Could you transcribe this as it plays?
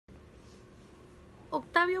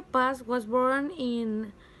Octavio Paz was born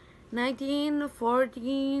in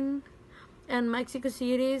 1914 in Mexico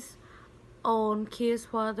City. On his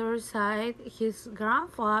father's side, his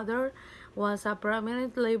grandfather was a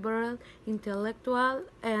prominent liberal intellectual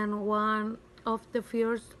and one of the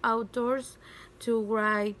first authors to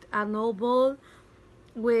write a novel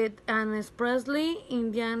with an expressly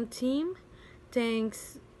Indian theme.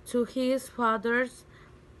 Thanks to his father's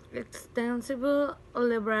extensive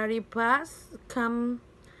library pass, come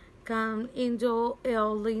into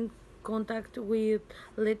early contact with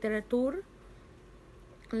literature.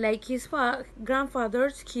 Like his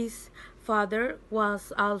grandfather, his father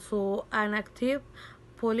was also an active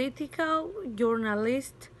political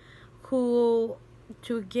journalist who,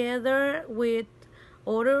 together with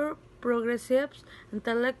other progressive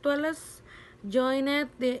intellectuals, joined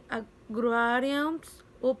the agrarian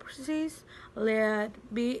uprisings led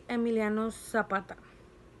by Emiliano Zapata.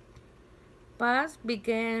 Paz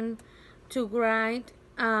began to write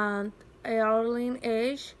at an early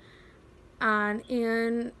age, and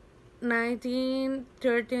in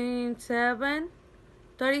 1937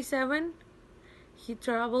 he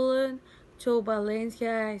traveled to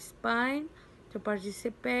Valencia, Spain, to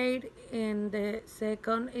participate in the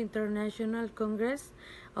Second International Congress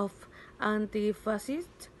of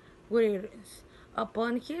Anti-Fascist Guerrillas.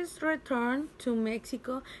 Upon his return to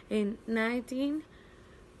Mexico in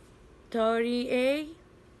 1938,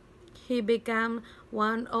 he became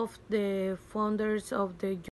one of the founders of the